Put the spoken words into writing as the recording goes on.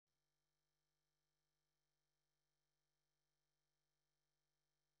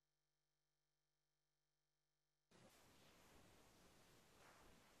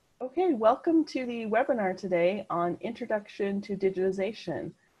Okay, welcome to the webinar today on Introduction to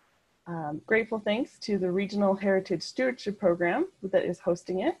Digitization. Grateful thanks to the Regional Heritage Stewardship Program that is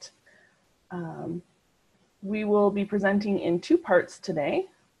hosting it. We will be presenting in two parts today.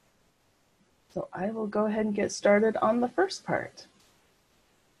 So I will go ahead and get started on the first part.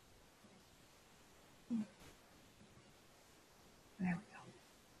 There we go.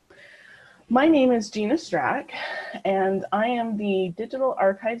 My name is Gina Strack, and I am the Digital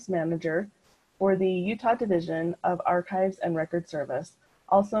Archives Manager for the Utah Division of Archives and Record Service,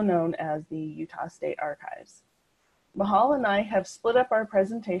 also known as the Utah State Archives. Mahala and I have split up our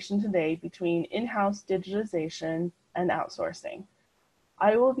presentation today between in-house digitization and outsourcing.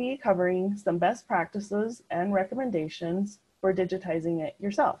 I will be covering some best practices and recommendations for digitizing it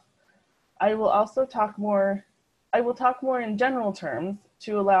yourself. I will talk more in general terms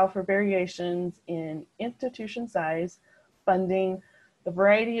to allow for variations in institution size, funding, the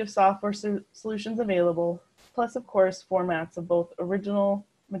variety of software solutions available, plus of course formats of both original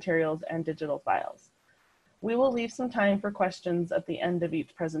materials and digital files. We will leave some time for questions at the end of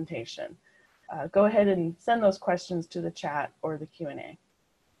each presentation. Go ahead and send those questions to the chat or the Q&A.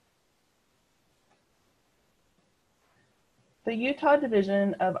 The Utah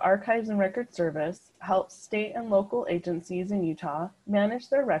Division of Archives and Record Service helps state and local agencies in Utah manage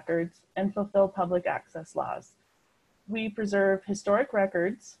their records and fulfill public access laws. We preserve historic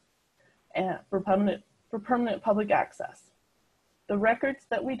records for permanent public access. The records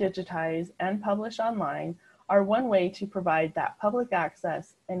that we digitize and publish online are one way to provide that public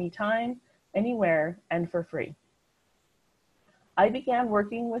access anytime, anywhere, and for free. I began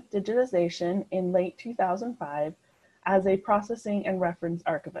working with digitization in late 2005 as a processing and reference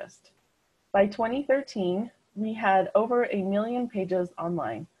archivist. By 2013, we had over 1 million pages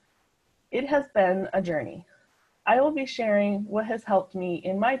online. It has been a journey. I will be sharing what has helped me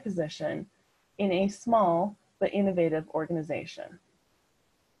in my position in a small but innovative organization.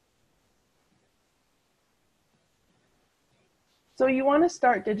 So you want to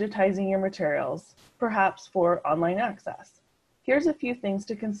start digitizing your materials, perhaps for online access. Here's a few things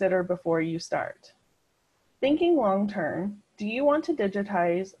to consider before you start. Thinking long-term, do you want to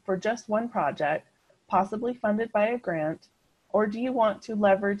digitize for just one project, possibly funded by a grant, or do you want to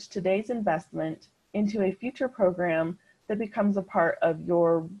leverage today's investment into a future program that becomes a part of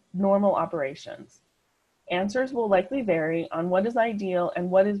your normal operations? Answers will likely vary on what is ideal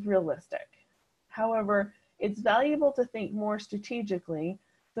and what is realistic. However, it's valuable to think more strategically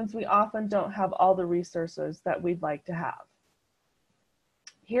since we often don't have all the resources that we'd like to have.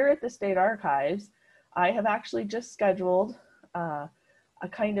 Here at the State Archives, I have actually just scheduled a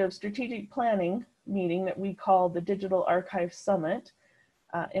kind of strategic planning meeting that we call the Digital Archive Summit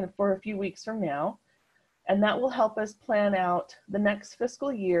for a few weeks from now. And that will help us plan out the next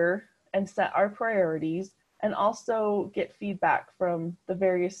fiscal year and set our priorities and also get feedback from the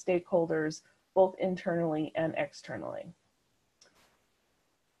various stakeholders, both internally and externally.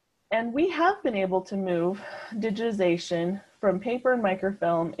 And we have been able to move digitization from paper and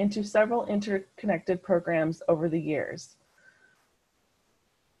microfilm into several interconnected programs over the years.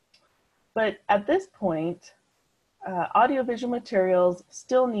 But at this point, audiovisual materials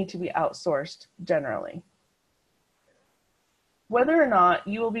still need to be outsourced generally. Whether or not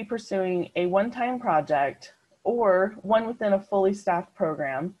you will be pursuing a one-time project or one within a fully staffed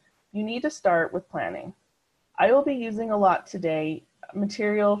program, you need to start with planning. I will be using a lot today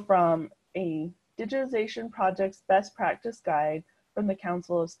material from a digitization project's best practice guide from the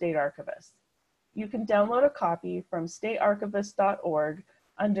Council of State Archivists. You can download a copy from statearchivist.org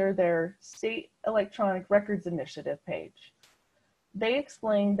under their State Electronic Records Initiative page. They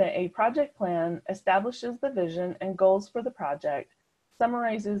explain that a project plan establishes the vision and goals for the project,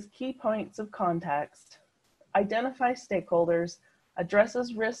 summarizes key points of context, identifies stakeholders,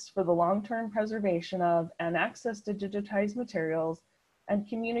 addresses risks for the long-term preservation of and access to digitized materials, and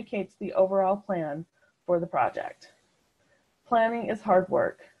communicates the overall plan for the project. Planning is hard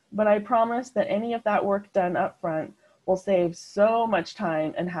work, but I promise that any of that work done up front will save so much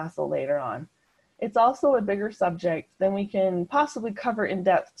time and hassle later on. It's also a bigger subject than we can possibly cover in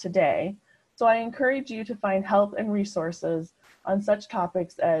depth today, so I encourage you to find help and resources on such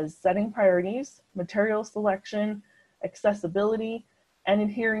topics as setting priorities, material selection, accessibility, and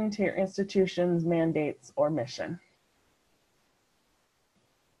adhering to your institution's mandates or mission.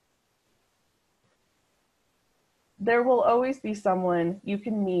 There will always be someone you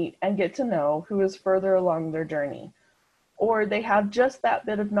can meet and get to know who is further along their journey, or they have just that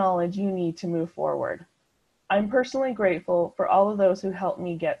bit of knowledge you need to move forward. I'm personally grateful for all of those who helped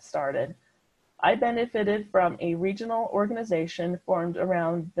me get started. I benefited from a regional organization formed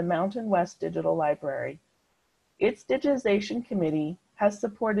around the Mountain West Digital Library. Its digitization committee has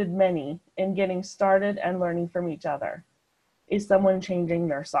supported many in getting started and learning from each other. Is someone changing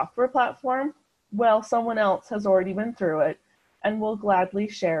their software platform? Well, someone else has already been through it and will gladly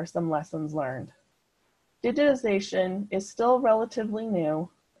share some lessons learned. Digitization is still relatively new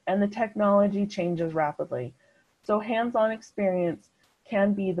and the technology changes rapidly, so hands-on experience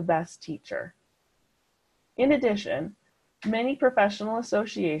can be the best teacher. In addition, many professional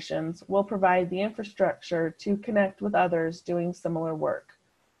associations will provide the infrastructure to connect with others doing similar work.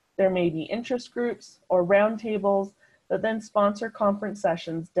 There may be interest groups or roundtables that then sponsor conference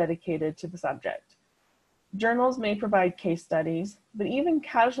sessions dedicated to the subject. Journals may provide case studies, but even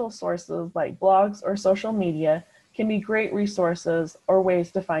casual sources like blogs or social media can be great resources or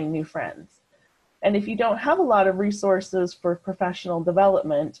ways to find new friends. And if you don't have a lot of resources for professional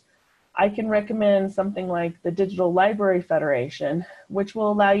development, I can recommend something like the Digital Library Federation, which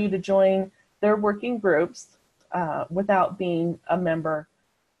will allow you to join their working groups without being a member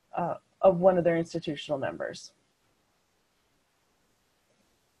of one of their institutional members.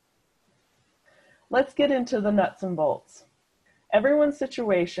 Let's get into the nuts and bolts. Everyone's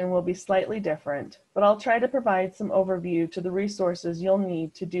situation will be slightly different, but I'll try to provide some overview to the resources you'll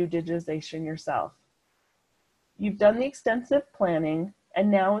need to do digitization yourself. You've done the extensive planning,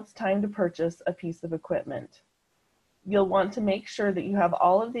 and now it's time to purchase a piece of equipment. You'll want to make sure that you have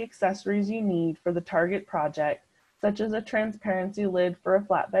all of the accessories you need for the target project, such as a transparency lid for a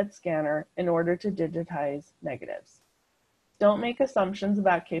flatbed scanner in order to digitize negatives. Don't make assumptions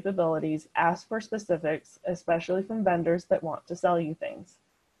about capabilities, ask for specifics, especially from vendors that want to sell you things.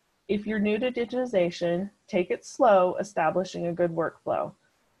 If you're new to digitization, take it slow establishing a good workflow.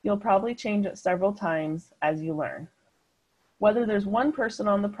 You'll probably change it several times as you learn. Whether there's one person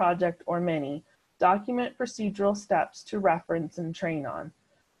on the project or many, document procedural steps to reference and train on.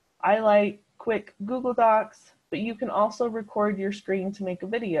 I like quick Google Docs, but you can also record your screen to make a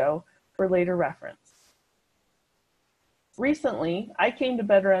video for later reference. Recently, I came to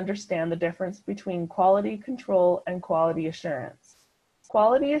better understand the difference between quality control and quality assurance.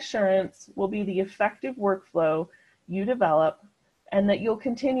 Quality assurance will be the effective workflow you develop and that you'll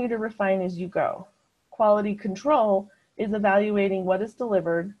continue to refine as you go. Quality control is evaluating what is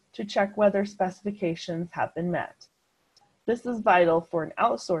delivered to check whether specifications have been met. This is vital for an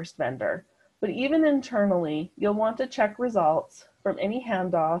outsourced vendor, but even internally, you'll want to check results from any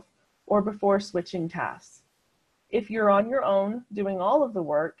handoff or before switching tasks. If you're on your own doing all of the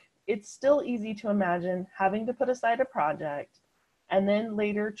work, it's still easy to imagine having to put aside a project and then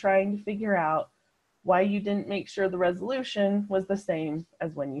later trying to figure out why you didn't make sure the resolution was the same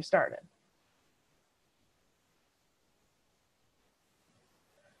as when you started.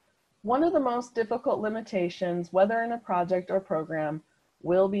 One of the most difficult limitations, whether in a project or program,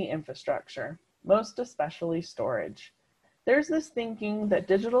 will be infrastructure, most especially storage. There's this thinking that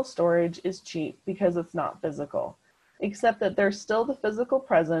digital storage is cheap because it's not physical, except that there's still the physical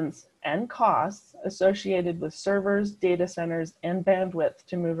presence and costs associated with servers, data centers, and bandwidth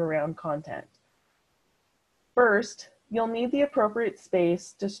to move around content. First, you'll need the appropriate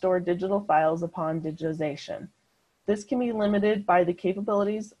space to store digital files upon digitization. This can be limited by the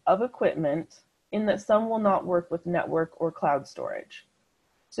capabilities of equipment in that some will not work with network or cloud storage.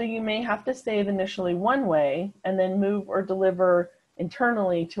 So you may have to save initially one way and then move or deliver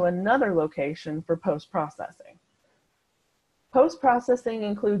internally to another location for post-processing. Post-processing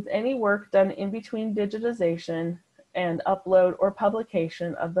includes any work done in between digitization and upload or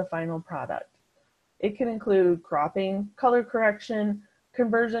publication of the final product. It can include cropping, color correction,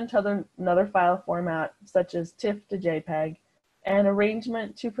 conversion to another file format such as TIFF to JPEG, and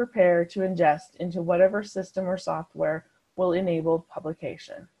arrangement to prepare to ingest into whatever system or software will enable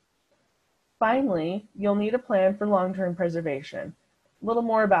publication. Finally, you'll need a plan for long-term preservation. A little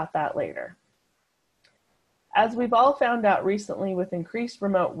more about that later. As we've all found out recently with increased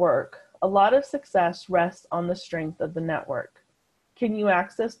remote work, a lot of success rests on the strength of the network. Can you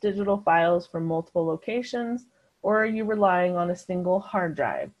access digital files from multiple locations, or are you relying on a single hard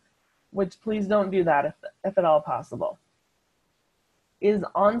drive? Which please don't do that if at all possible. Is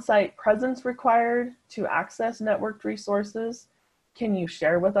on-site presence required to access networked resources? Can you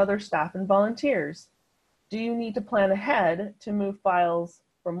share with other staff and volunteers? Do you need to plan ahead to move files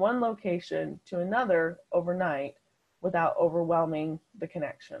from one location to another overnight without overwhelming the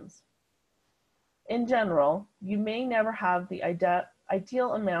connections? In general, you may never have the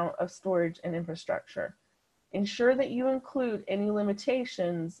ideal amount of storage and infrastructure. Ensure that you include any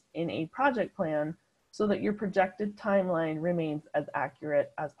limitations in a project plan so that your projected timeline remains as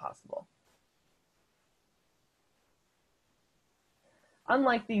accurate as possible.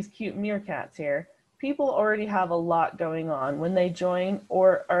 Unlike these cute meerkats here, people already have a lot going on when they join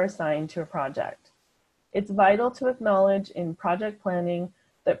or are assigned to a project. It's vital to acknowledge in project planning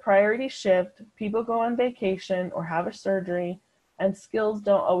that priorities shift, people go on vacation or have a surgery, and skills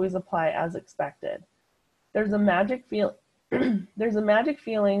don't always apply as expected. There's a magic there's a magic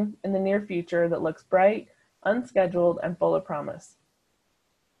feeling in the near future that looks bright, unscheduled, and full of promise.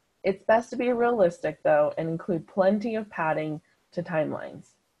 It's best to be realistic, though, and include plenty of padding to timelines.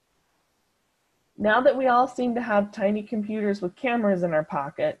 Now that we all seem to have tiny computers with cameras in our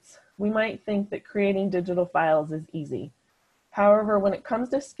pockets, we might think that creating digital files is easy. However, when it comes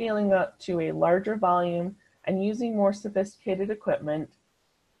to scaling up to a larger volume and using more sophisticated equipment,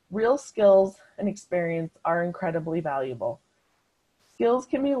 real skills and experience are incredibly valuable. Skills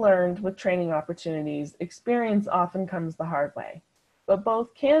can be learned with training opportunities. Experience often comes the hard way, but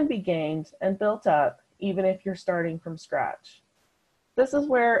both can be gained and built up even if you're starting from scratch. This is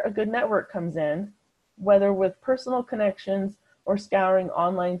where a good network comes in, whether with personal connections or scouring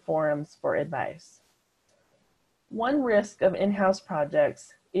online forums for advice. One risk of in-house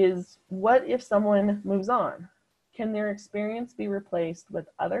projects is, what if someone moves on? Can their experience be replaced with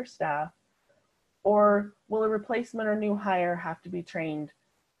other staff, or will a replacement or new hire have to be trained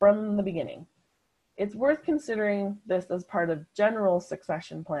from the beginning? It's worth considering this as part of general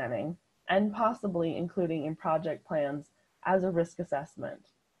succession planning and possibly including in project plans as a risk assessment.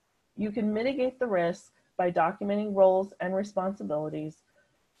 You can mitigate the risk by documenting roles and responsibilities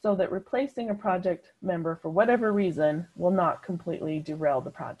so that replacing a project member for whatever reason will not completely derail the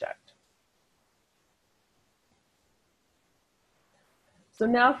project. So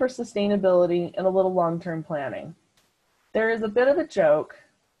now for sustainability and a little long-term planning. There is a bit of a joke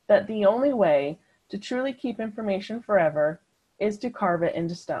that the only way to truly keep information forever is to carve it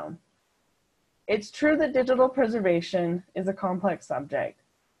into stone. It's true that digital preservation is a complex subject,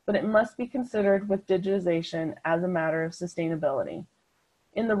 but it must be considered with digitization as a matter of sustainability.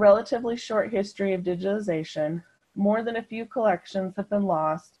 In the relatively short history of digitization, more than a few collections have been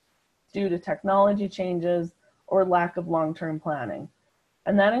lost due to technology changes or lack of long-term planning.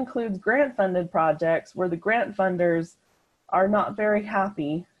 And that includes grant-funded projects where the grant funders are not very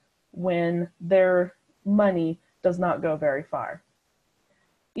happy when their money does not go very far.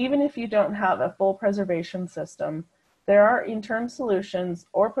 Even if you don't have a full preservation system, there are interim solutions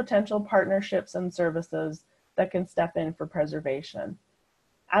or potential partnerships and services that can step in for preservation.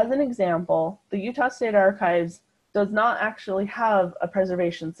 As an example, the Utah State Archives does not actually have a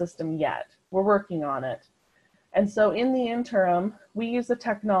preservation system yet. We're working on it. And so in the interim, we use a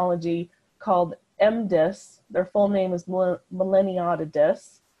technology called MDIS. Their full name is Millenniata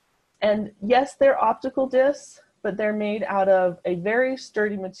discs. And yes, they're optical discs, but they're made out of a very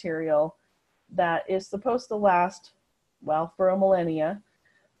sturdy material that is supposed to last, well, for a millennia.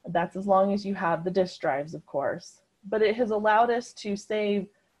 That's as long as you have the disk drives, of course. But it has allowed us to save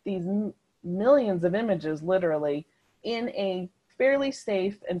these millions of images, literally, in a fairly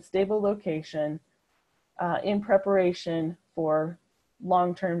safe and stable location in preparation for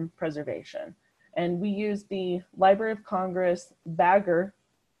long-term preservation. And we use the Library of Congress bagger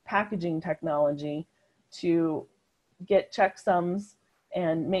packaging technology to get checksums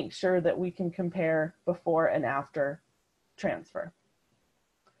and make sure that we can compare before and after transfer.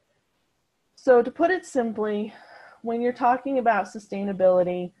 So to put it simply, when you're talking about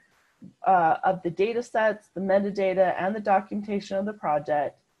sustainability of the data sets, the metadata, and the documentation of the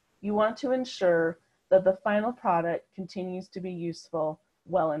project, you want to ensure that the final product continues to be useful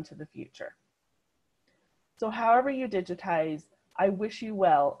well into the future. So however you digitize, I wish you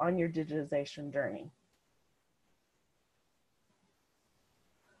well on your digitization journey.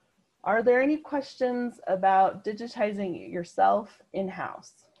 Are there any questions about digitizing yourself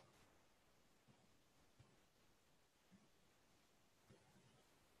in-house?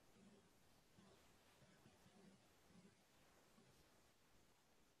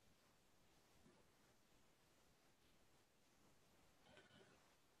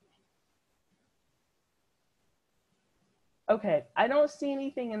 Okay, I don't see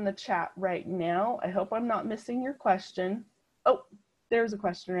anything in the chat right now. I hope I'm not missing your question. Oh, there's a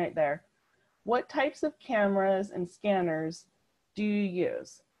question right there. What types of cameras and scanners do you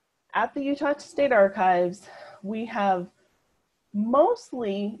use? At the Utah State Archives, we have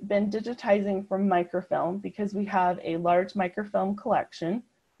mostly been digitizing from microfilm because we have a large microfilm collection.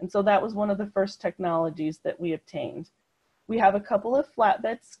 And so that was one of the first technologies that we obtained. We have a couple of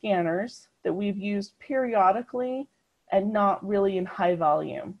flatbed scanners that we've used periodically and not really in high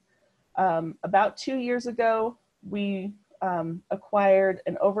volume. About 2 years ago, we acquired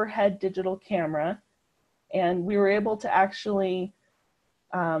an overhead digital camera, and we were able to actually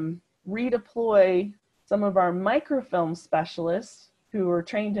redeploy some of our microfilm specialists who are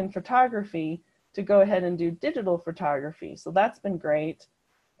trained in photography to go ahead and do digital photography. So that's been great.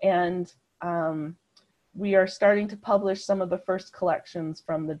 And we are starting to publish some of the first collections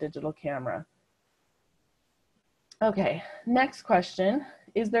from the digital camera. Okay, next question.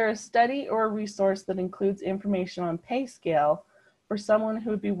 Is there a study or a resource that includes information on pay scale for someone who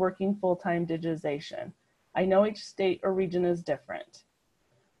would be working full-time digitization? I know each state or region is different.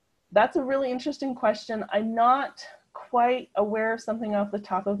 That's a really interesting question. I'm not quite aware of something off the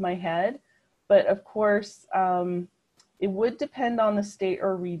top of my head, but of course, it would depend on the state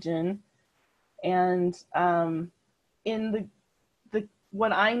or region. And in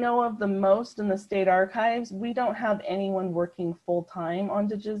what I know of the most in the state archives, we don't have anyone working full-time on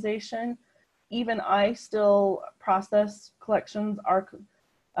digitization. Even I still process collections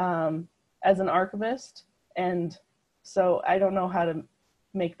as an archivist, and so I don't know how to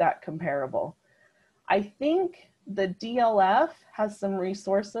make that comparable. I think the DLF has some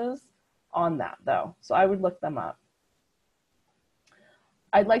resources on that though, so I would look them up.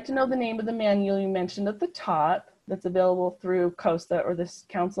 I'd like to know the name of the manual you mentioned at the top that's available through COSTA, or the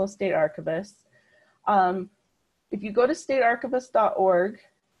Council of State Archivists. If you go to statearchivist.org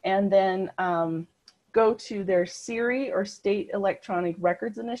and then go to their SERI, or State Electronic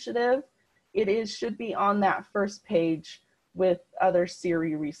Records Initiative, should be on that first page with other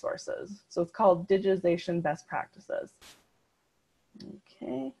SERI resources. So it's called Digitization Best Practices.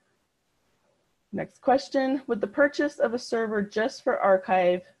 Okay. Next question, would the purchase of a server just for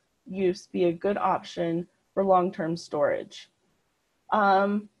archive use be a good option for long-term storage?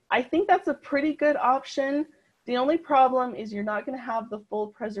 I think that's a pretty good option. The only problem is you're not going to have the full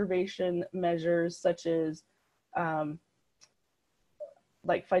preservation measures, such as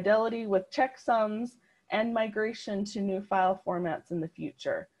like fidelity with checksums and migration to new file formats in the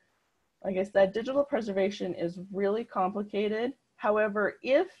future. Like I said, digital preservation is really complicated. However,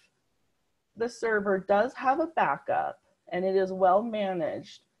 if the server does have a backup and it is well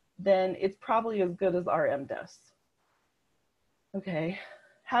managed, then it's probably as good as RMDIS. Okay,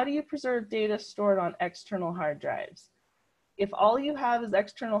 how do you preserve data stored on external hard drives? If all you have is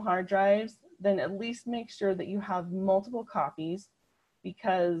external hard drives, then at least make sure that you have multiple copies,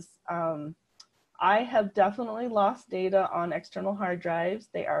 because I have definitely lost data on external hard drives.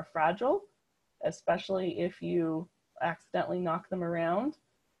 They are fragile, especially if you accidentally knock them around.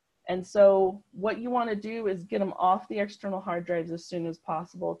 And so what you want to do is get them off the external hard drives as soon as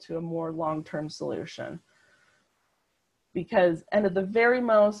possible to a more long-term solution. Because, and at the very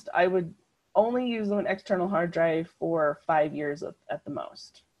most, I would only use an external hard drive for 5 years at the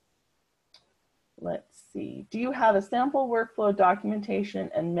most. Let's see. Do you have a sample workflow documentation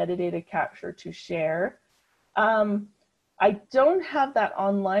and metadata capture to share? I don't have that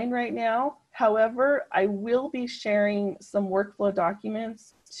online right now. However, I will be sharing some workflow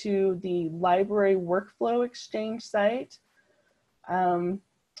documents to the library workflow exchange site.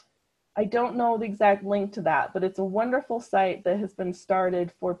 I don't know the exact link to that, but it's a wonderful site that has been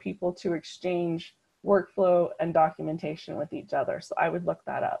started for people to exchange workflow and documentation with each other. So I would look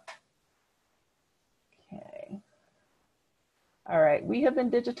that up. Okay. All right, we have been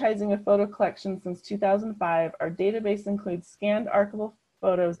digitizing a photo collection since 2005. Our database includes scanned archival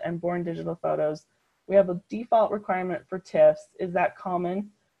photos and born digital photos. We have a default requirement for TIFFs. Is that common?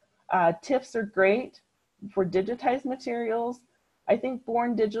 TIFFs are great for digitized materials. I think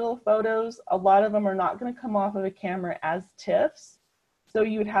born digital photos, a lot of them are not going to come off of a camera as TIFFs. So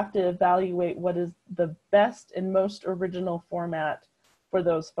you would have to evaluate what is the best and most original format for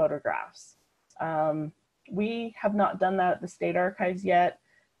those photographs. We have not done that at the state archives yet,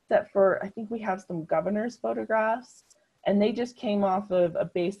 except for I think we have some governor's photographs, and they just came off of a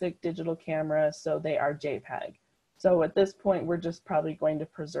basic digital camera, so they are JPEG. So at this point, we're just probably going to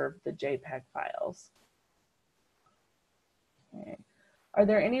preserve the JPEG files. Okay. Are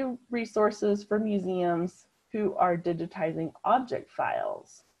there any resources for museums who are digitizing object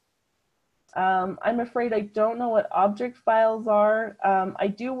files? I'm afraid I don't know what object files are. I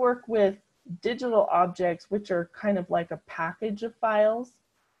do work with digital objects, which are kind of like a package of files.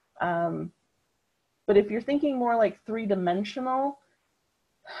 But if you're thinking more like three-dimensional,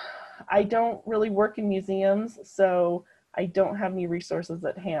 I don't really work in museums, so I don't have any resources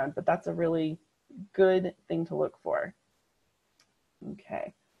at hand, but that's a really good thing to look for.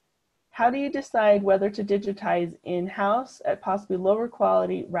 Okay. How do you decide whether to digitize in-house at possibly lower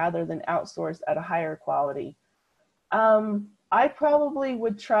quality rather than outsource at a higher quality? I probably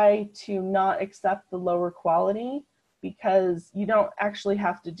would try to not accept the lower quality, because you don't actually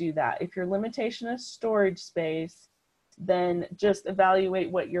have to do that. If your limitation is storage space, then just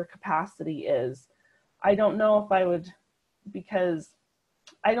evaluate what your capacity is. I don't know if I would, because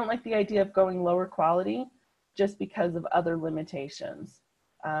I don't like the idea of going lower quality just because of other limitations.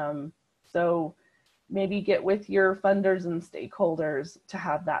 So maybe get with your funders and stakeholders to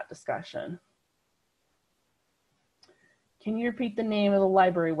have that discussion. Can you repeat the name of the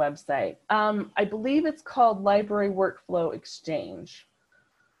library website? I believe it's called Library Workflow Exchange.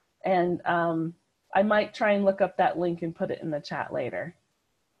 And I might try and look up that link and put it in the chat later.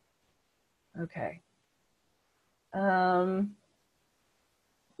 Okay.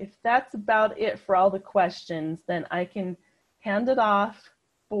 If that's about it for all the questions, then I can hand it off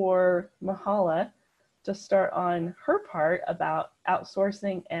for Mahala to start on her part about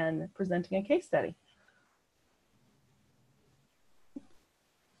outsourcing and presenting a case study.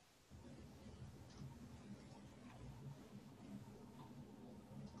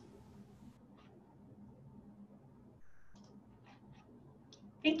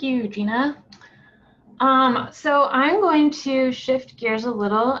 Thank you, Gina. So I'm going to shift gears a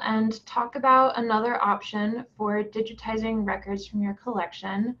little and talk about another option for digitizing records from your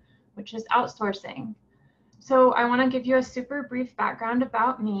collection, which is outsourcing. So I want to give you a super brief background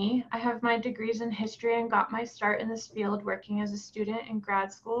about me. I have my degrees in history and got my start in this field working as a student in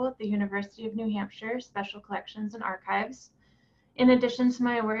grad school at the University of New Hampshire, Special Collections and Archives. In addition to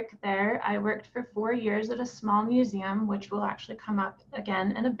my work there, I worked for 4 years at a small museum, which will actually come up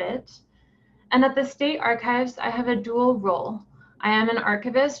again in a bit. And at the State Archives, I have a dual role. I am an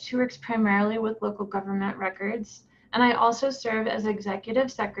archivist who works primarily with local government records, and I also serve as Executive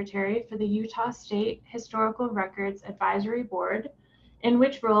Secretary for the Utah State Historical Records Advisory Board, in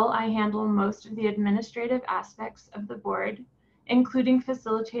which role I handle most of the administrative aspects of the board, including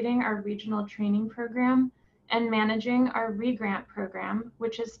facilitating our regional training program and managing our re-grant program,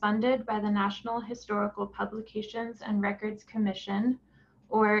 which is funded by the National Historical Publications and Records Commission,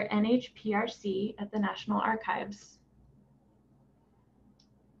 or NHPRC, at the National Archives.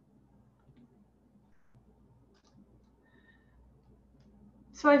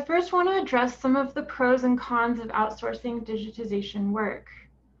 So I first want to address some of the pros and cons of outsourcing digitization work.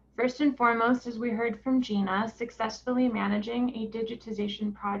 First and foremost, as we heard from Gina, successfully managing a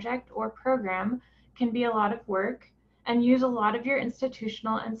digitization project or program can be a lot of work and use a lot of your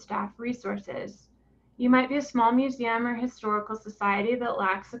institutional and staff resources. You might be a small museum or historical society that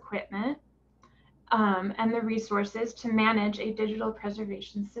lacks equipment and the resources to manage a digital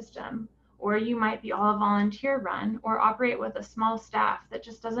preservation system. Or you might be all volunteer run or operate with a small staff that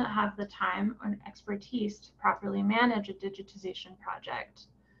just doesn't have the time or expertise to properly manage a digitization project.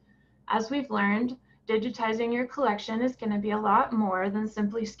 As we've learned, digitizing your collection is going to be a lot more than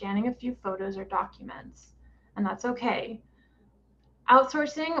simply scanning a few photos or documents, and that's okay.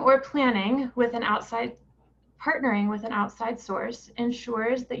 Outsourcing or planning with an partnering with an outside source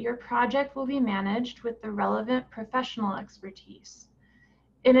ensures that your project will be managed with the relevant professional expertise.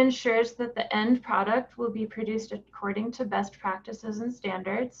 It ensures that the end product will be produced according to best practices and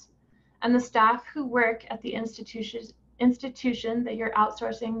standards, and the staff who work at the institution that you're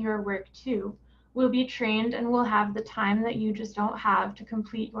outsourcing your work to will be trained and will have the time that you just don't have to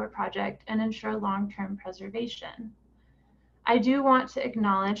complete your project and ensure long-term preservation. I do want to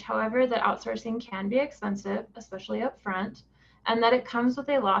acknowledge, however, that outsourcing can be expensive, especially up front, and that it comes with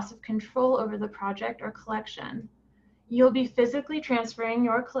a loss of control over the project or collection. You'll be physically transferring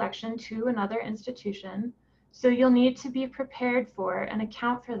your collection to another institution, so you'll need to be prepared for and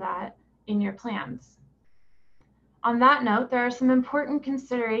account for that in your plans. On that note, there are some important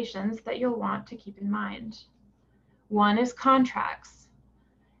considerations that you'll want to keep in mind. One is contracts.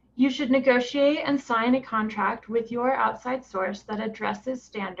 You should negotiate and sign a contract with your outside source that addresses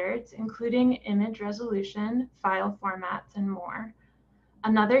standards, including image resolution, file formats, and more.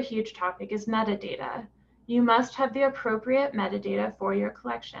 Another huge topic is metadata. You must have the appropriate metadata for your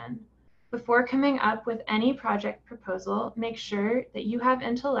collection. Before coming up with any project proposal, make sure that you have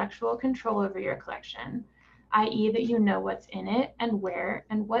intellectual control over your collection, i.e. that you know what's in it and where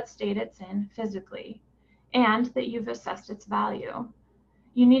and what state it's in physically, and that you've assessed its value.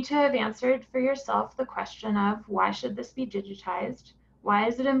 You need to have answered for yourself the question of, why should this be digitized? Why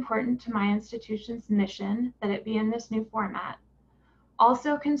is it important to my institution's mission that it be in this new format?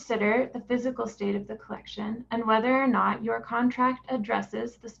 Also consider the physical state of the collection and whether or not your contract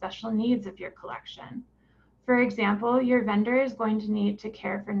addresses the special needs of your collection. For example, your vendor is going to need to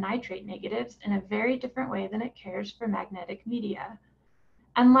care for nitrate negatives in a very different way than it cares for magnetic media.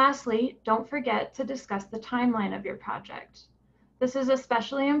 And lastly, don't forget to discuss the timeline of your project. This is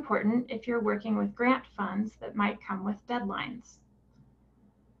especially important if you're working with grant funds that might come with deadlines.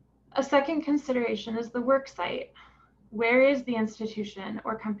 A second consideration is the work site. Where is the institution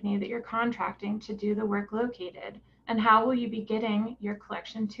or company that you're contracting to do the work located, and how will you be getting your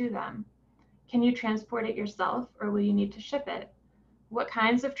collection to them? Can you transport it yourself, or will you need to ship it? What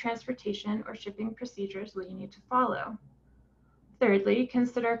kinds of transportation or shipping procedures will you need to follow? Thirdly,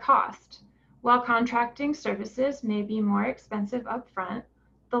 consider cost. While contracting services may be more expensive upfront,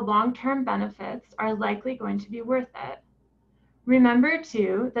 the long-term benefits are likely going to be worth it. Remember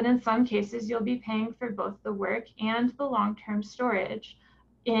too that in some cases you'll be paying for both the work and the long-term storage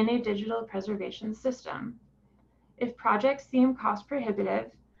in a digital preservation system. If projects seem cost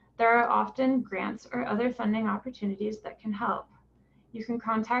prohibitive, there are often grants or other funding opportunities that can help. You can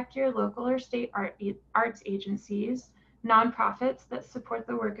contact your local or state arts agencies, nonprofits that support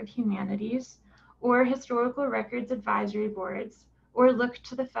the work of humanities, or historical records advisory boards, or look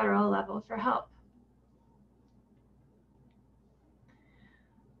to the federal level for help.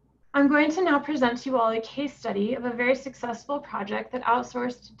 I'm going to now present to you all a case study of a very successful project that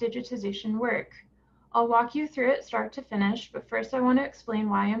outsourced digitization work. I'll walk you through it start to finish, but first I want to explain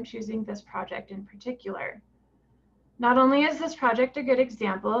why I'm choosing this project in particular. Not only is this project a good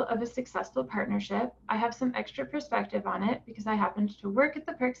example of a successful partnership, I have some extra perspective on it because I happened to work at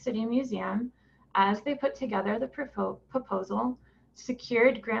the Park City Museum as they put together the proposal,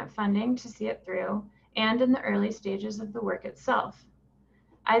 secured grant funding to see it through, and in the early stages of the work itself.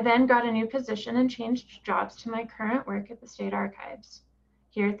 I then got a new position and changed jobs to my current work at the State Archives.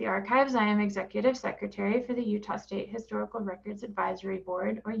 Here at the Archives, I am Executive Secretary for the Utah State Historical Records Advisory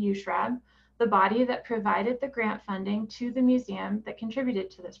Board, or USHRAB, the body that provided the grant funding to the museum that contributed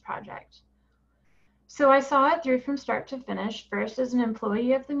to this project. So I saw it through from start to finish, first as an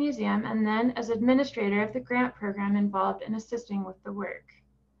employee of the museum and then as administrator of the grant program involved in assisting with the work.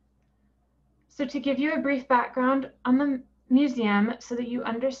 So to give you a brief background on the museum so that you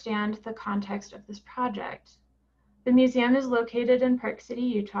understand the context of this project. The museum is located in Park City,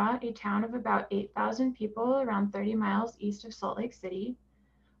 Utah, a town of about 8,000 people around 30 miles east of Salt Lake City.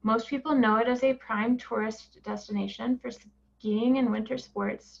 Most people know it as a prime tourist destination for skiing and winter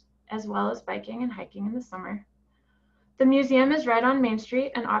sports, as well as biking and hiking in the summer. The museum is right on Main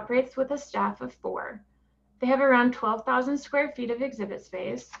Street and operates with a staff of 4. They have around 12,000 square feet of exhibit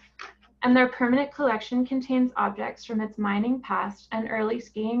space, and their permanent collection contains objects from its mining past and early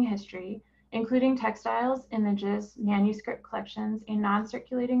skiing history, including textiles, images, manuscript collections, a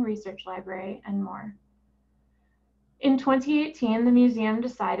non-circulating research library, and more. In 2018, the museum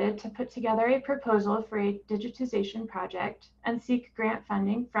decided to put together a proposal for a digitization project and seek grant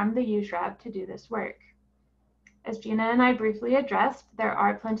funding from the USHRAB to do this work. As Gina and I briefly addressed, there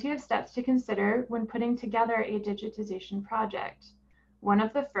are plenty of steps to consider when putting together a digitization project. One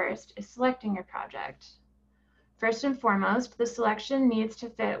of the first is selecting your project. First and foremost, the selection needs to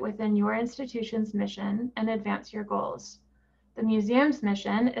fit within your institution's mission and advance your goals. The museum's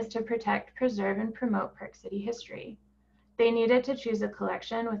mission is to protect, preserve, and promote Park City history. They needed to choose a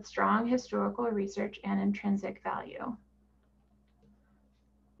collection with strong historical research and intrinsic value.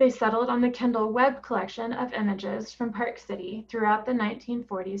 They settled on the Kendall Webb collection of images from Park City throughout the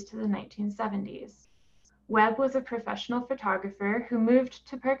 1940s to the 1970s. Webb was a professional photographer who moved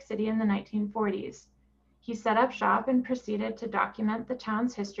to Park City in the 1940s. He set up shop and proceeded to document the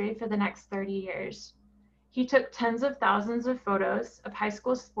town's history for the next 30 years. He took tens of thousands of photos of high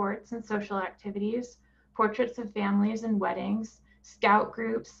school sports and social activities, portraits of families and weddings, scout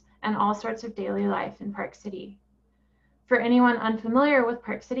groups, and all sorts of daily life in Park City. For anyone unfamiliar with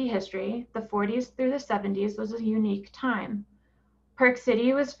Park City history, the 40s through the 70s was a unique time. Park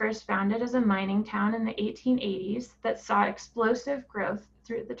City was first founded as a mining town in the 1880s that saw explosive growth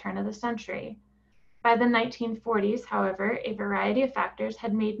through the turn of the century. By the 1940s, however, a variety of factors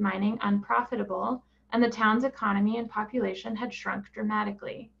had made mining unprofitable, and the town's economy and population had shrunk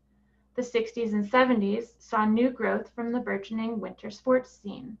dramatically. The 60s and 70s saw new growth from the burgeoning winter sports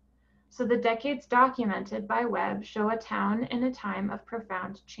scene. So the decades documented by Webb show a town in a time of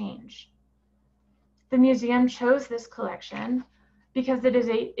profound change. The museum chose this collection because it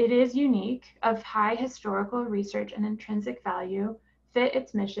is unique, of high historical research and intrinsic value, fit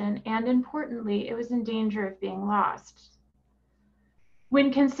its mission, and importantly, it was in danger of being lost.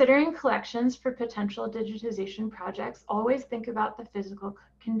 When considering collections for potential digitization projects, always think about the physical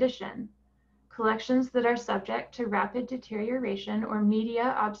condition. Collections that are subject to rapid deterioration or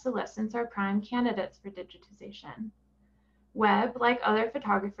media obsolescence are prime candidates for digitization. Webb, like other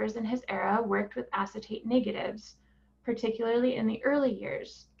photographers in his era, worked with acetate negatives, particularly in the early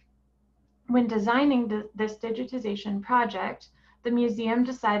years. When designing this digitization project, the museum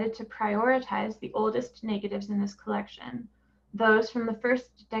decided to prioritize the oldest negatives in this collection, those from the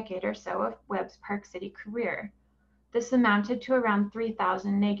first decade or so of Webb's Park City career. This amounted to around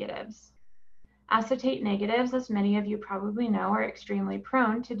 3,000 negatives. Acetate negatives, as many of you probably know, are extremely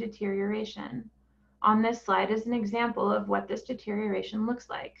prone to deterioration. On this slide is an example of what this deterioration looks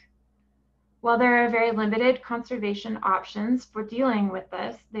like. While there are very limited conservation options for dealing with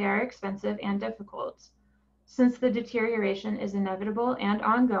this, they are expensive and difficult. Since the deterioration is inevitable and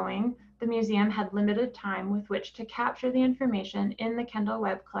ongoing, the museum had limited time with which to capture the information in the Kendall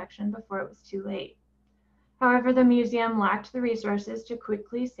Webb collection before it was too late. However, the museum lacked the resources to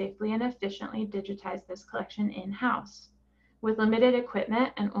quickly, safely, and efficiently digitize this collection in-house. With limited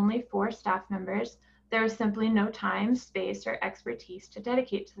equipment and only 4 staff members, there was simply no time, space, or expertise to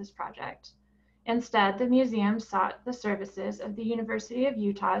dedicate to this project. Instead, the museum sought the services of the University of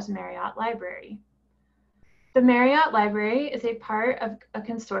Utah's Marriott Library. The Marriott Library is a part of a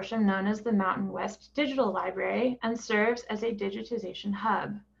consortium known as the Mountain West Digital Library and serves as a digitization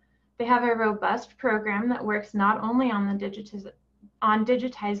hub. They have a robust program that works not only on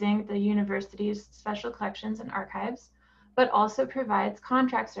digitizing the university's special collections and archives, but also provides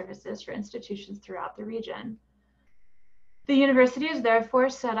contract services for institutions throughout the region. The university is therefore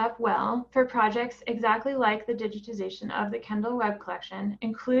set up well for projects exactly like the digitization of the Kendall Webb collection,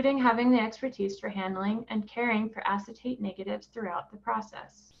 including having the expertise for handling and caring for acetate negatives throughout the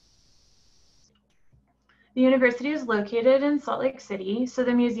process. The university is located in Salt Lake City, so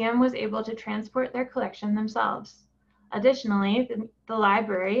the museum was able to transport their collection themselves. Additionally, the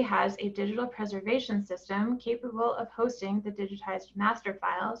library has a digital preservation system capable of hosting the digitized master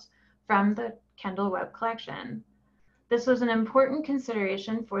files from the Kendall Webb collection. This was an important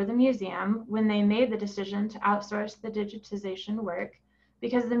consideration for the museum when they made the decision to outsource the digitization work,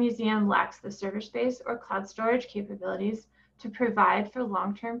 because the museum lacks the server space or cloud storage capabilities to provide for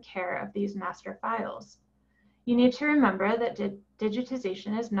long-term care of these master files. You need to remember that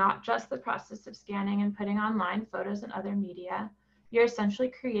digitization is not just the process of scanning and putting online photos and other media. You're essentially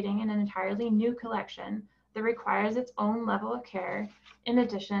creating an entirely new collection that requires its own level of care in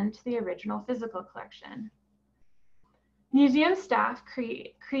addition to the original physical collection. Museum staff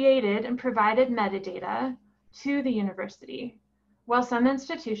created and provided metadata to the university. While some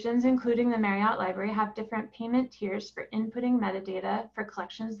institutions, including the Marriott Library, have different payment tiers for inputting metadata for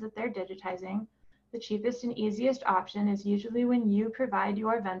collections that they're digitizing, the cheapest and easiest option is usually when you provide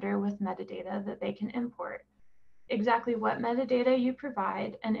your vendor with metadata that they can import. Exactly what metadata you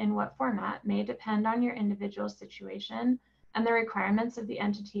provide and in what format may depend on your individual situation and the requirements of the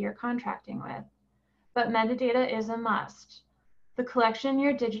entity you're contracting with. But metadata is a must. The collection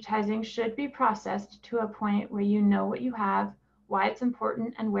you're digitizing should be processed to a point where you know what you have, why it's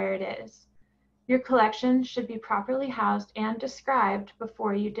important, and where it is. Your collection should be properly housed and described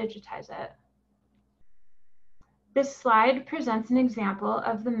before you digitize it. This slide presents an example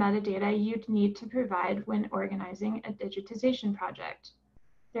of the metadata you'd need to provide when organizing a digitization project.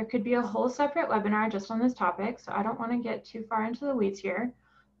 There could be a whole separate webinar just on this topic, so I don't want to get too far into the weeds here,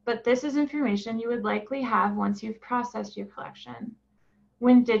 but this is information you would likely have once you've processed your collection.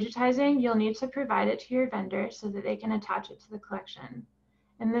 When digitizing, you'll need to provide it to your vendor so that they can attach it to the collection.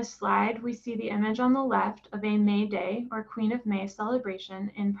 In this slide, we see the image on the left of a May Day or Queen of May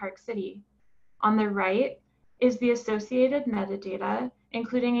celebration in Park City. On the right is the associated metadata,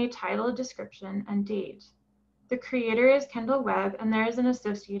 including a title, description, and date. The creator is Kendall Webb, and there is an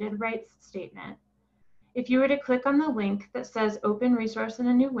associated rights statement. If you were to click on the link that says Open Resource in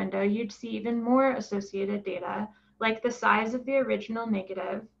a new window, you'd see even more associated data, like the size of the original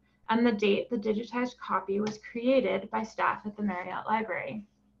negative and the date the digitized copy was created by staff at the Marriott Library.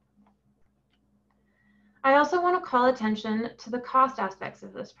 I also want to call attention to the cost aspects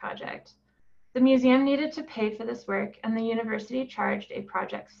of this project. The museum needed to pay for this work, and the university charged a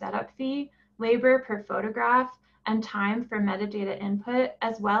project setup fee, labor per photograph, and time for metadata input,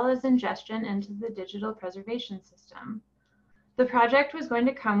 as well as ingestion into the digital preservation system. The project was going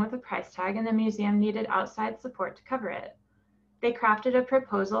to come with a price tag, and the museum needed outside support to cover it. They crafted a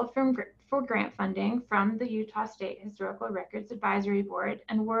proposal for grant funding from the Utah State Historical Records Advisory Board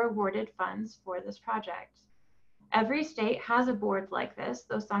and were awarded funds for this project. Every state has a board like this,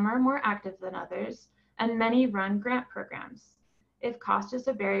 though some are more active than others, and many run grant programs. If cost is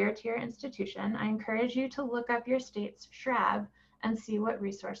a barrier to your institution, I encourage you to look up your state's SHRAB and see what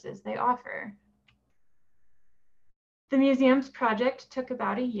resources they offer. The museum's project took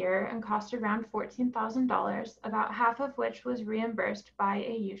about a year and cost around $14,000, about half of which was reimbursed by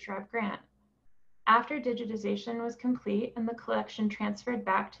a USHRAB grant. After digitization was complete and the collection transferred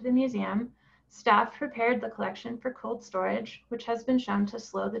back to the museum, staff prepared the collection for cold storage, which has been shown to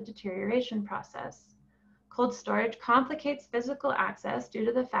slow the deterioration process. Cold storage complicates physical access due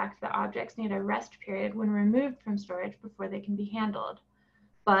to the fact that objects need a rest period when removed from storage before they can be handled.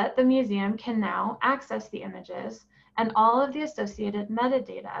 But the museum can now access the images and all of the associated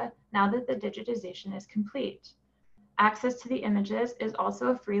metadata now that the digitization is complete. Access to the images is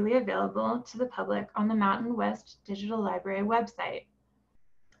also freely available to the public on the Mountain West Digital Library website.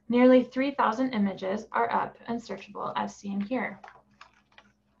 Nearly 3,000 images are up and searchable as seen here.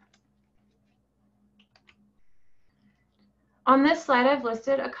 On this slide, I've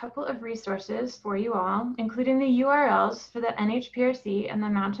listed a couple of resources for you all, including the URLs for the NHPRC and the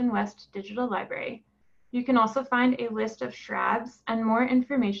Mountain West Digital Library. You can also find a list of SHRABs and more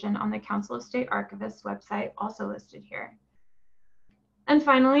information on the Council of State Archivists website, also listed here. And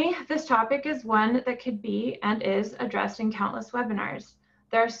finally, this topic is one that could be and is addressed in countless webinars.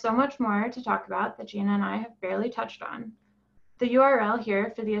 There's so much more to talk about that Gina and I have barely touched on. The URL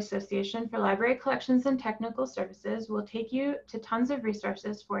here for the Association for Library Collections and Technical Services will take you to tons of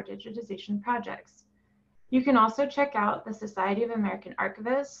resources for digitization projects. You can also check out the Society of American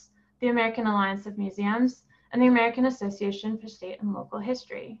Archivists, the American Alliance of Museums, and the American Association for State and Local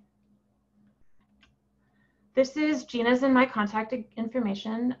History. This is Gina's and my contact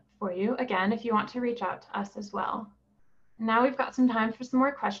information for you, again, if you want to reach out to us as well. Now we've got some time for some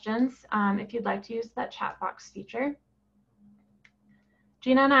more questions, if you'd like to use that chat box feature.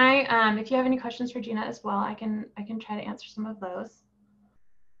 Gina and I, if you have any questions for Gina as well, I can try to answer some of those.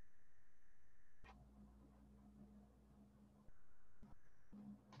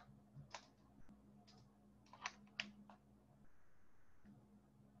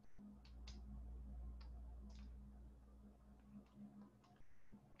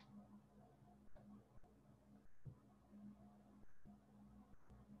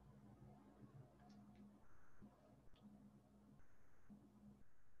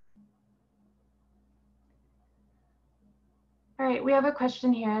 All right, we have a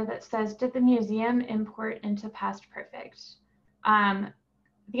question here that says, did the museum import into Past Perfect?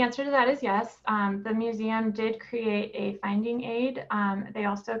 The answer to that is yes. The museum did create a finding aid. They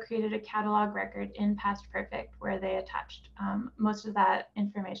also created a catalog record in Past Perfect where they attached most of that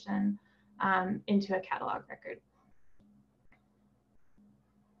information into a catalog record.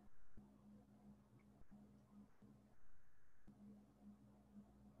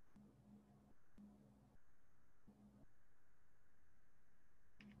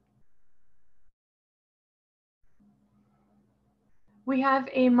 We have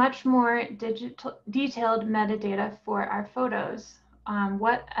a much more detailed metadata for our photos.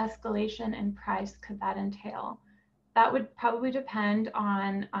 What escalation in price could that entail? That would probably depend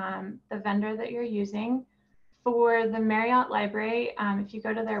on the vendor that you're using. For the Marriott Library, if you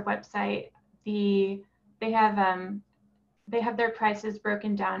go to their website, they have their prices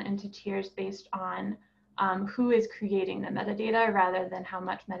broken down into tiers based on who is creating the metadata rather than how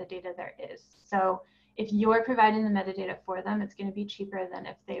much metadata there is. So if you're providing the metadata for them, it's going to be cheaper than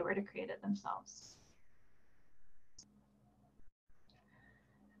if they were to create it themselves.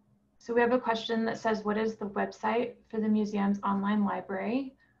 So we have a question that says, what is the website for the museum's online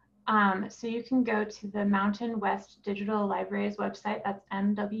library? So you can go to the Mountain West Digital Library's website, that's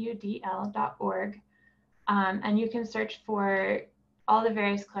mwdl.org, and you can search for all the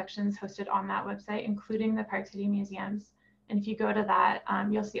various collections hosted on that website, including the Park City Museums. And if you go to that,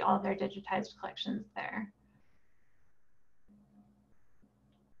 you'll see all of their digitized collections there.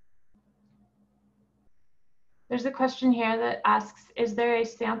 There's a question here that asks, is there a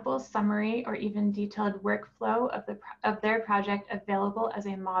sample summary or even detailed workflow of their project available as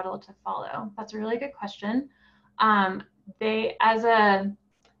a model to follow? That's a really good question. They, as a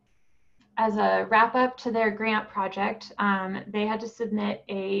wrap up to their grant project, they had to submit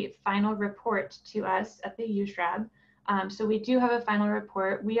a final report to us at the USHRAB. So we do have a final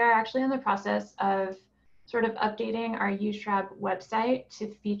report. We are actually in the process of sort of updating our USHRAB website to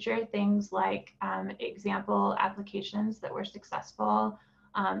feature things like example applications that were successful,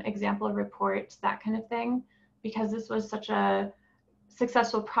 example reports, that kind of thing. Because this was such a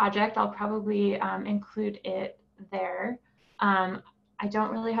successful project, I'll probably include it there. I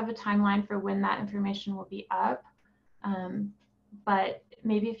don't really have a timeline for when that information will be up, but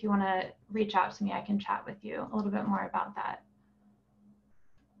maybe if you want to reach out to me, I can chat with you a little bit more about that.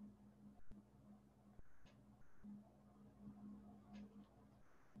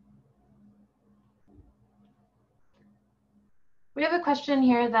 We have a question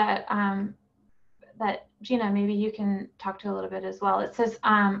here that that Gina, maybe you can talk to a little bit as well. It says,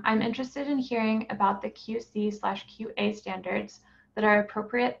 I'm interested in hearing about the QC/QA standards that are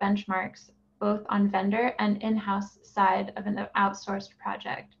appropriate benchmarks both on vendor and in-house side of an outsourced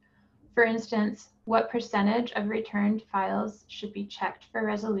project. For instance, what percentage of returned files should be checked for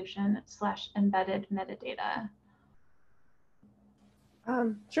resolution / embedded metadata?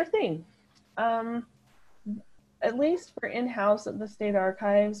 Sure thing. At least for in-house at the state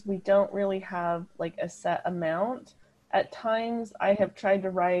archives, we don't really have like a set amount. At times I have tried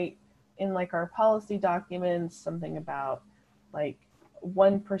to write in like our policy documents something about like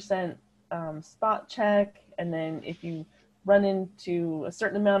 1% spot check, and then if you run into a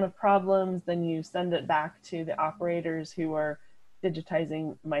certain amount of problems, then you send it back to the operators who are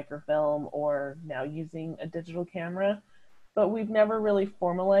digitizing microfilm or now using a digital camera. But we've never really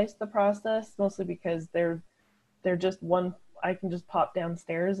formalized the process, mostly because they're just one, I can just pop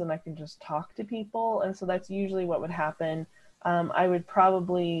downstairs and I can just talk to people. And so that's usually what would happen. I would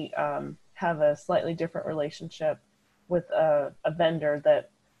probably have a slightly different relationship with a vendor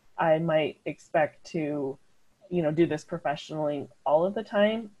that I might expect to, do this professionally all of the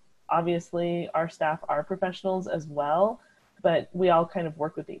time. Obviously, our staff are professionals as well, but we all kind of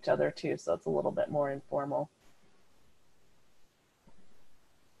work with each other too. So it's a little bit more informal.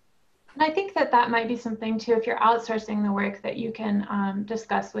 And I think that that might be something too, if you're outsourcing the work, that you can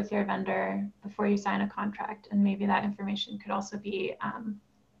discuss with your vendor before you sign a contract. And maybe that information could also be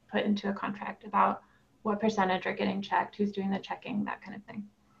put into a contract about what percentage are getting checked, who's doing the checking, that kind of thing.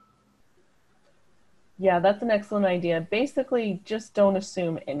 Yeah, that's an excellent idea. Basically, just don't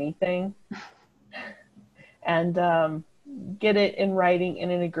assume anything and get it in writing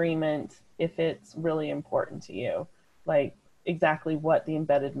in an agreement if it's really important to you. Like, exactly what the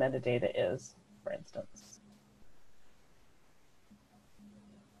embedded metadata is, for instance.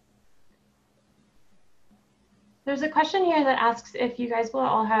 There's a question here that asks if you guys will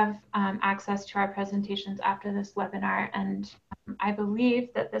all have access to our presentations after this webinar. And I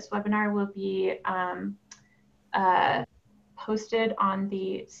believe that this webinar will be posted on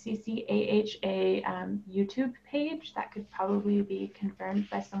the CCAHA YouTube page. That could probably be confirmed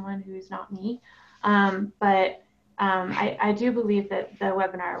by someone who's not me. I do believe that the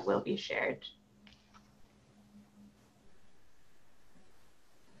webinar will be shared.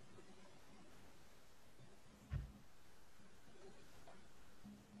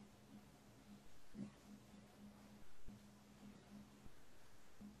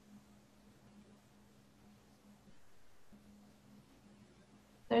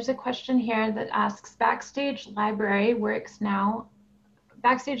 There's a question here that asks, Backstage Library Works now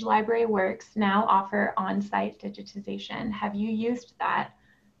offer on-site digitization. Have you used that?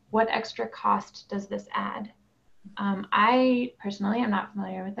 What extra cost does this add? I personally am not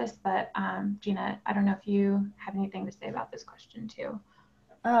familiar with this, but Gina, I don't know if you have anything to say about this question too.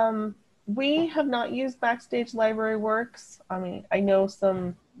 We have not used Backstage Library Works. I mean, I know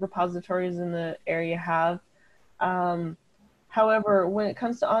some repositories in the area have. However, when it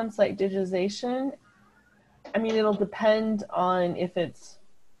comes to on-site digitization, I mean, it'll depend on if it's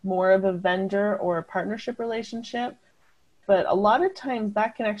more of a vendor or a partnership relationship, but a lot of times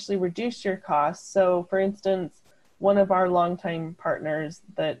that can actually reduce your costs. So for instance, one of our longtime partners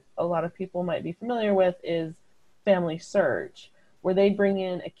that a lot of people might be familiar with is Family Search, where they bring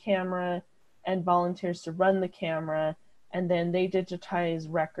in a camera and volunteers to run the camera, and then they digitize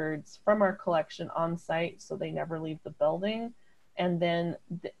records from our collection on site so they never leave the building. And then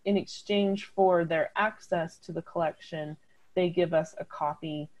in exchange for their access to the collection, they give us a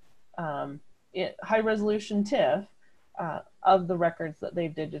copy, high resolution TIFF of the records that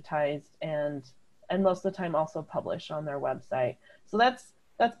they've digitized, and most of the time also publish on their website. So that's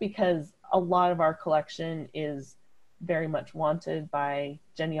because a lot of our collection is very much wanted by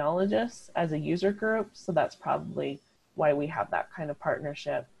genealogists as a user group. So that's probably why we have that kind of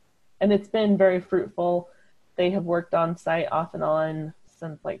partnership. And it's been very fruitful. They have worked on site off and on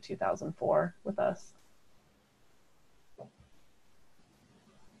since like 2004 with us.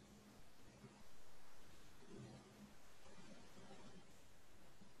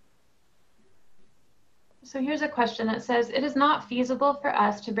 So here's a question that says, it is not feasible for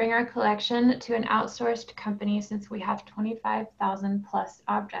us to bring our collection to an outsourced company since we have 25,000 plus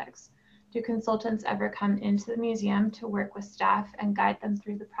objects. Do consultants ever come into the museum to work with staff and guide them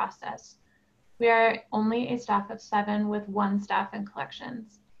through the process? We are only a staff of 7 with 1 staff in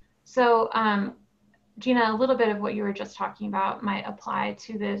collections. So Gina, a little bit of what you were just talking about might apply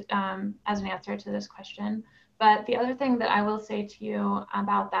to this as an answer to this question. But the other thing that I will say to you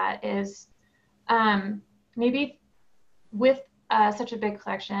about that is maybe with such a big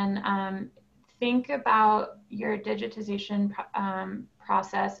collection, think about your digitization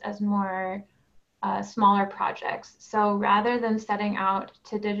process as more smaller projects. So rather than setting out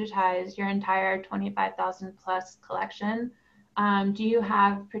to digitize your entire 25,000 plus collection, Do you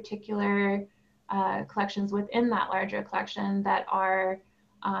have particular collections within that larger collection that are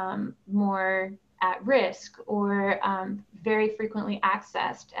more at risk or very frequently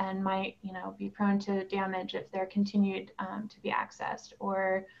accessed and might, be prone to damage if they're continued to be accessed,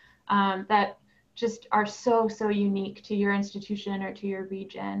 or that just are so unique to your institution or to your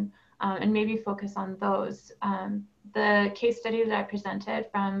region, and maybe focus on those. The case study that I presented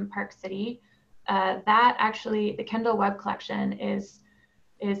from Park City, that actually, the Kendall Webb collection is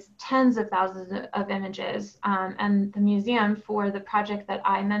tens of thousands of images, and the museum, for the project that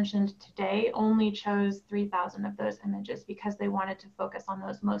I mentioned today, only chose 3,000 of those images because they wanted to focus on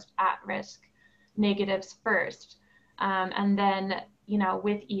those most at-risk negatives first. And then,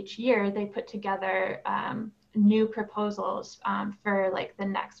 with each year, they put together new proposals for like the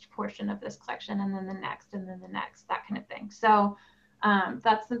next portion of this collection, and then the next, and then the next, that kind of thing. So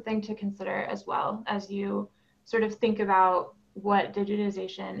that's something to consider as well as you sort of think about what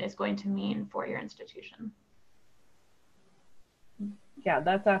digitization is going to mean for your institution. Yeah,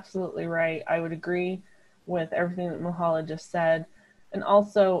 that's absolutely right. I would agree with everything that Mahala just said. And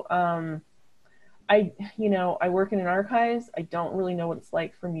also, I work in an archives. I don't really know what it's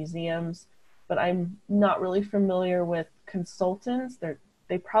like for museums, but I'm not really familiar with consultants.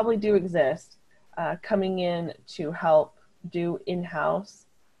 They probably do exist, coming in to help do in-house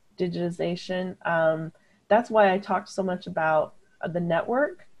digitization. That's why I talked so much about the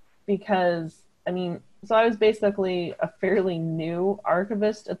network, because so I was basically a fairly new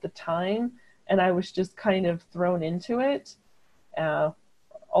archivist at the time, and I was just kind of thrown into it,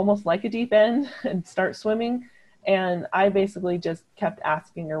 almost like a deep end, and start swimming. And I basically just kept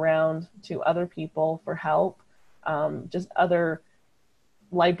asking around to other people for help, just other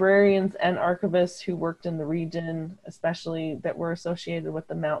librarians and archivists who worked in the region, especially that were associated with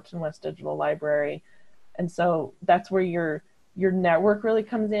the Mountain West Digital Library. And so that's where your network really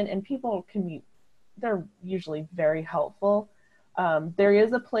comes in, and people they're usually very helpful. There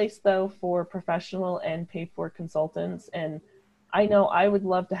is a place though for professional and paid for consultants, and I know I would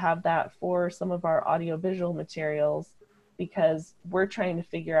love to have that for some of our audiovisual materials, because we're trying to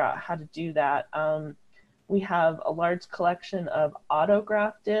figure out how to do that. We have a large collection of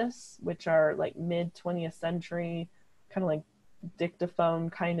autograph discs, which are like mid 20th century, kind of like dictaphone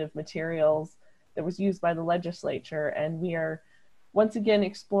kind of materials that was used by the legislature. And we are once again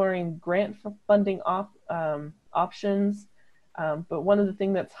exploring grant funding options. But one of the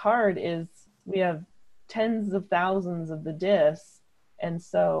things that's hard is we have tens of thousands of the discs. And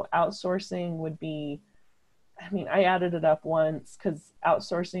so outsourcing would be, I added it up once because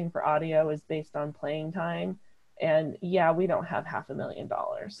outsourcing for audio is based on playing time. And yeah, we don't have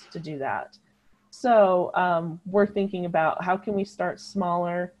 $500,000 to do that. So we're thinking about how can we start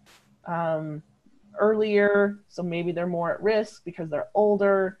smaller, earlier, so maybe they're more at risk because they're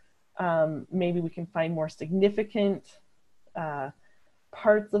older. Maybe we can find more significant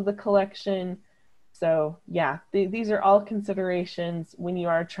parts of the collection. So yeah, these are all considerations when you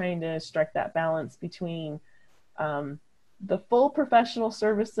are trying to strike that balance between the full professional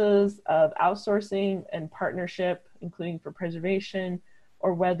services of outsourcing and partnership, including for preservation,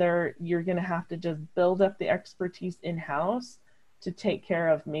 or whether you're going to have to just build up the expertise in-house to take care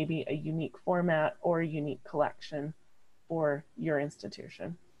of maybe a unique format or a unique collection for your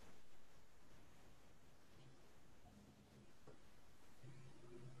institution.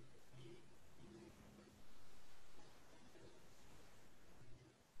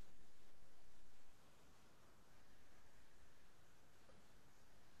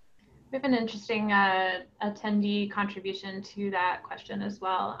 We have an interesting attendee contribution to that question as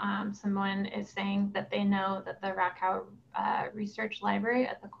well. Someone is saying that they know that the Rakow Research Library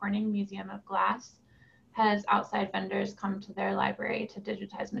at the Corning Museum of Glass has outside vendors come to their library to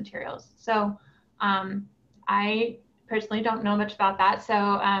digitize materials. So I personally don't know much about that. So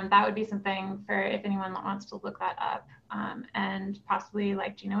that would be something for if anyone wants to look that up, and possibly,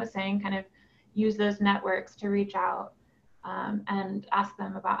 like Gina was saying, kind of use those networks to reach out and ask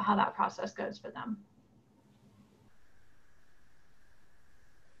them about how that process goes for them.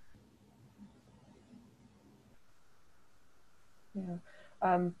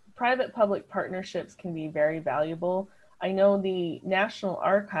 Yeah. Private-public partnerships can be very valuable. I know the National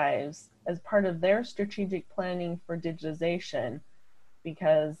Archives, as part of their strategic planning for digitization,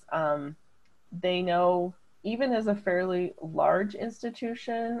 because they know, even as a fairly large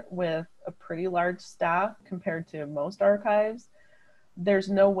institution with a pretty large staff compared to most archives, there's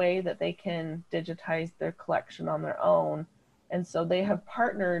no way that they can digitize their collection on their own. And so they have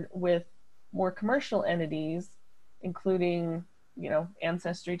partnered with more commercial entities, including,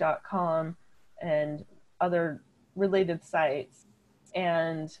 Ancestry.com and other related sites,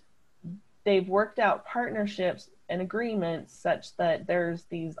 and they've worked out partnerships and agreements such that there's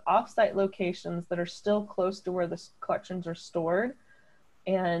these offsite locations that are still close to where the collections are stored,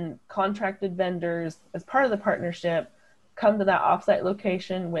 and contracted vendors, as part of the partnership, come to that offsite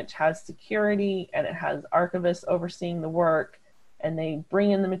location, which has security and it has archivists overseeing the work, and they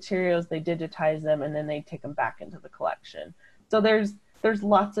bring in the materials, they digitize them, and then they take them back into the collection. So there's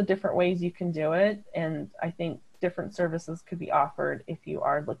lots of different ways you can do it, and I think different services could be offered if you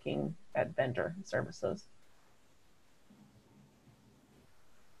are looking at vendor services.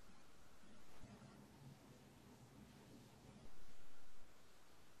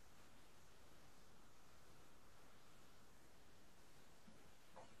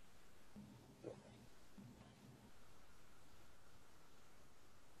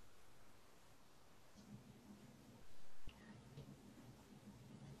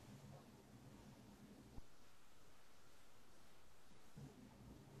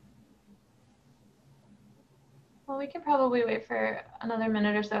 Well, we can probably wait for another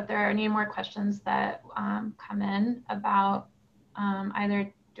minute or so if there are any more questions that come in about either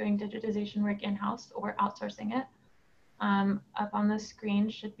doing digitization work in-house or outsourcing it. Up on the screen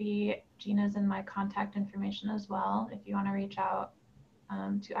should be Gina's and my contact information as well, if you want to reach out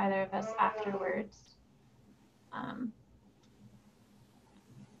to either of us afterwards. I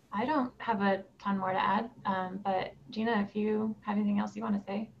don't have a ton more to add, but Gina, if you have anything else you want to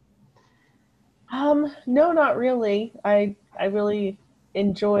say. No, not really. I really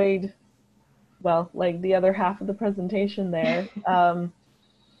enjoyed, well, like the other half of the presentation there.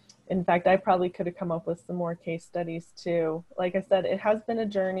 In fact, I probably could have come up with some more case studies too. Like I said, it has been a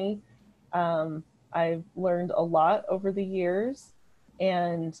journey. I've learned a lot over the years,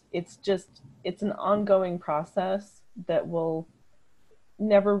 and it's an ongoing process that will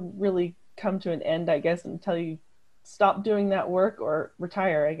never really come to an end, I guess, until you stop doing that work or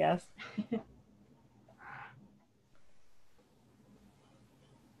retire, I guess.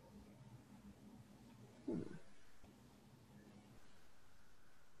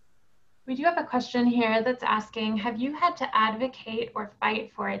 We do have a question here that's asking, have you had to advocate or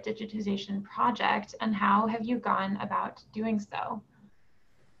fight for a digitization project, and how have you gone about doing so?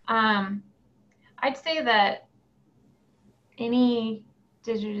 I'd say that any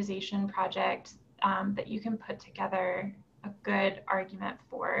digitization project that you can put together a good argument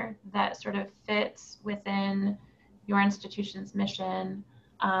for that sort of fits within your institution's mission,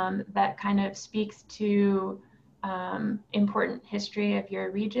 that kind of speaks to important history of your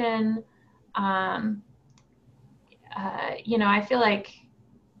region. You know, I feel like,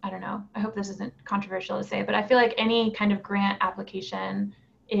 I don't know, I hope this isn't controversial to say, but I feel like any kind of grant application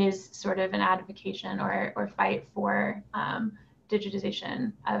is sort of an advocation or fight for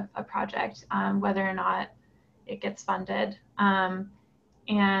digitization of a project, whether or not it gets funded.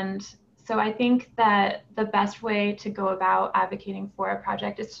 And so I think that the best way to go about advocating for a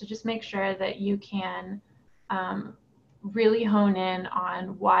project is to just make sure that you can really hone in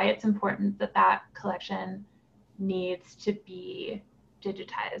on why it's important that that collection needs to be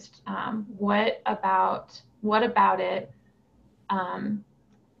digitized. What about it,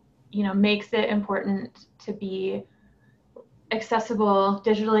 you know, makes it important to be accessible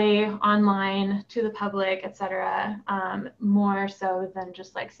digitally, online, to the public, et cetera, more so than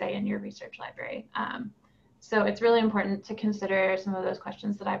just like say in your research library. So it's really important to consider some of those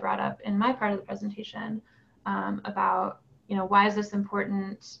questions that I brought up in my part of the presentation about, you know, why is this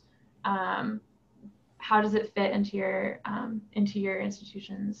important? How does it fit into your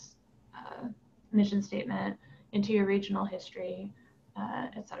institution's mission statement, into your regional history,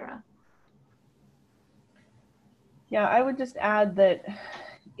 et cetera? Yeah, I would just add that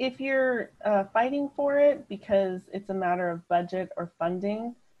if you're fighting for it because it's a matter of budget or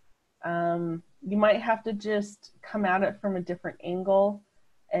funding, you might have to just come at it from a different angle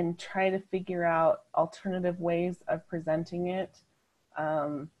and try to figure out alternative ways of presenting it.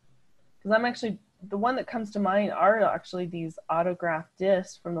 Because I'm actually, the one that comes to mind are actually these autographed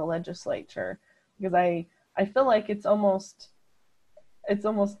discs from the legislature, because I feel like it's almost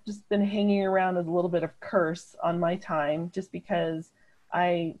just been hanging around as a little bit of curse on my time, just because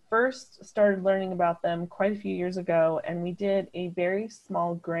I first started learning about them quite a few years ago, and we did a very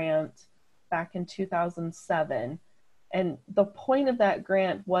small grant back in 2007. And the point of that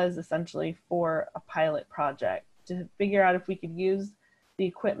grant was essentially for a pilot project to figure out if we could use the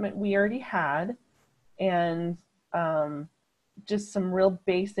equipment we already had and just some real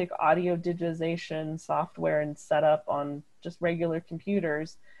basic audio digitization software and setup on just regular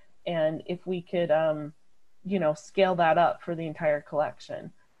computers, and if we could you know, scale that up for the entire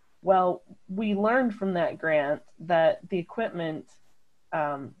collection. Well, we learned from that grant that the equipment,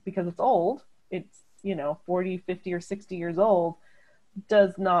 because it's old, it's, 40, 50, or 60 years old,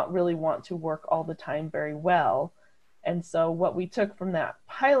 does not really want to work all the time very well. And so what we took from that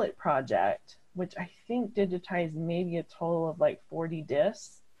pilot project, which I think digitized maybe a total of like 40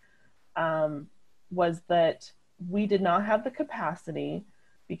 discs, was that we did not have the capacity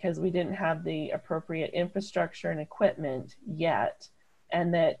because we didn't have the appropriate infrastructure and equipment yet,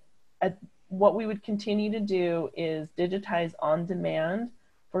 and that what we would continue to do is digitize on demand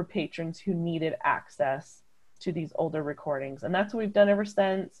for patrons who needed access to these older recordings. And that's what we've done ever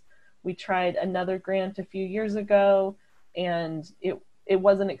since. We tried another grant a few years ago, and it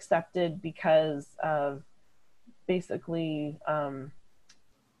wasn't accepted because of basically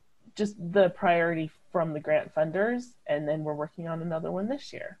just the priority from the grant funders. And then we're working on another one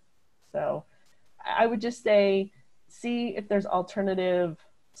this year. So I would just say, see if there's alternative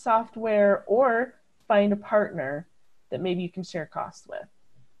software, or find a partner that maybe you can share costs with.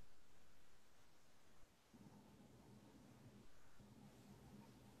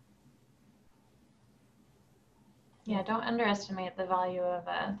 Yeah, don't underestimate the value of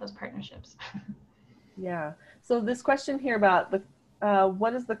those partnerships. Yeah. So this question here about the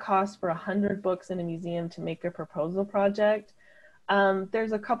what is the cost for 100 books in a museum to make a proposal project?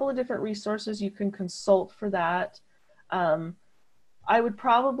 There's a couple of different resources you can consult for that. I would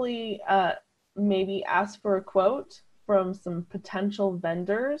probably maybe ask for a quote from some potential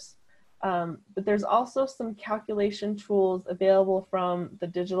vendors, but there's also some calculation tools available from the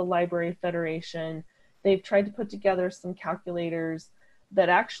Digital Library Federation. They've tried to put together some calculators that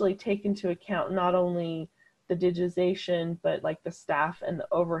actually take into account not only the digitization, but like the staff and the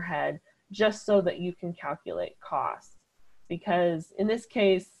overhead, just so that you can calculate costs. Because in this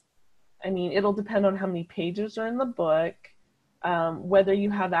case, I mean, it'll depend on how many pages are in the book, whether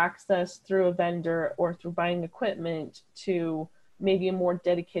you have access through a vendor or through buying equipment to maybe a more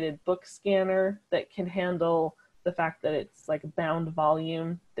dedicated book scanner that can handle the fact that it's like a bound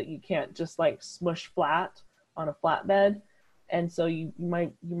volume that you can't just like smush flat on a flatbed. And so you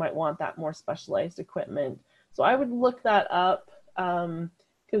might want that more specialized equipment. So I would look that up,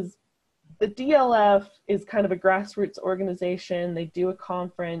 because the DLF is kind of a grassroots organization. They do a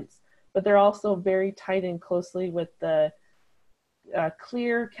conference, but they're also very tied in closely with the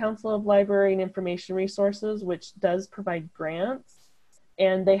CLEAR, Council of Library and Information Resources, which does provide grants.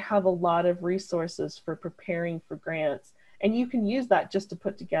 And they have a lot of resources for preparing for grants. And you can use that just to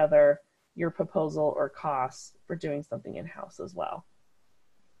put together your proposal or costs for doing something in-house as well.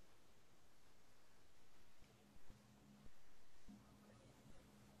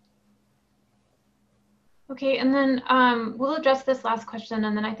 Okay, and then we'll address this last question,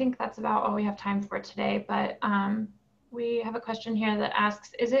 and then I think that's about all we have time for today. But we have a question here that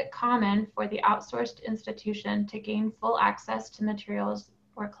asks, is it common for the outsourced institution to gain full access to materials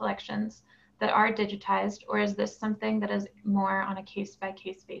or collections that are digitized, or is this something that is more on a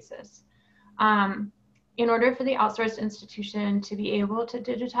case-by-case basis? In order for the outsourced institution to be able to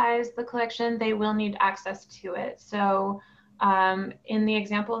digitize the collection, they will need access to it. So in the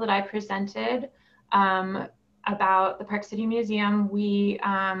example that I presented, about the Park City Museum, we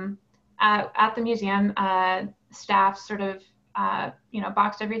at the museum, staff sort of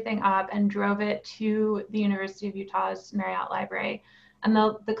boxed everything up and drove it to the University of Utah's Marriott Library, and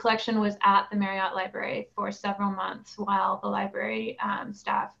the collection was at the Marriott Library for several months while the library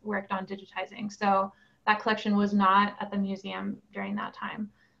staff worked on digitizing. So that collection was not at the museum during that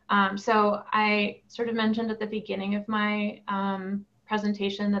time. So I sort of mentioned at the beginning of my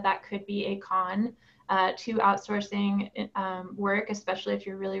presentation that could be a con to outsourcing work, especially if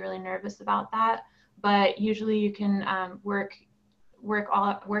you're really, really nervous about that. But usually you can work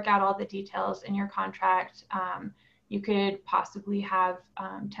out all the details in your contract. You could possibly have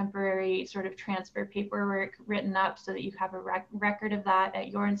temporary sort of transfer paperwork written up so that you have a record of that at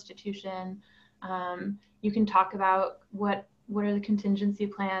your institution. You can talk about what are the contingency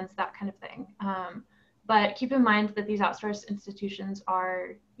plans, that kind of thing. But keep in mind that these outsourced institutions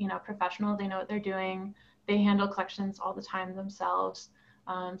are, professional. They know what they're doing. They handle collections all the time themselves.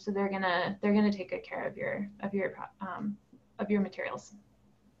 So they're gonna take good care of your materials.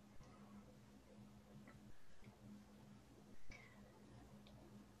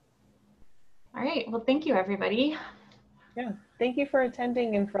 All right. Well, thank you, everybody. Yeah. Thank you for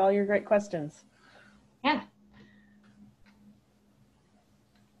attending and for all your great questions. Yeah.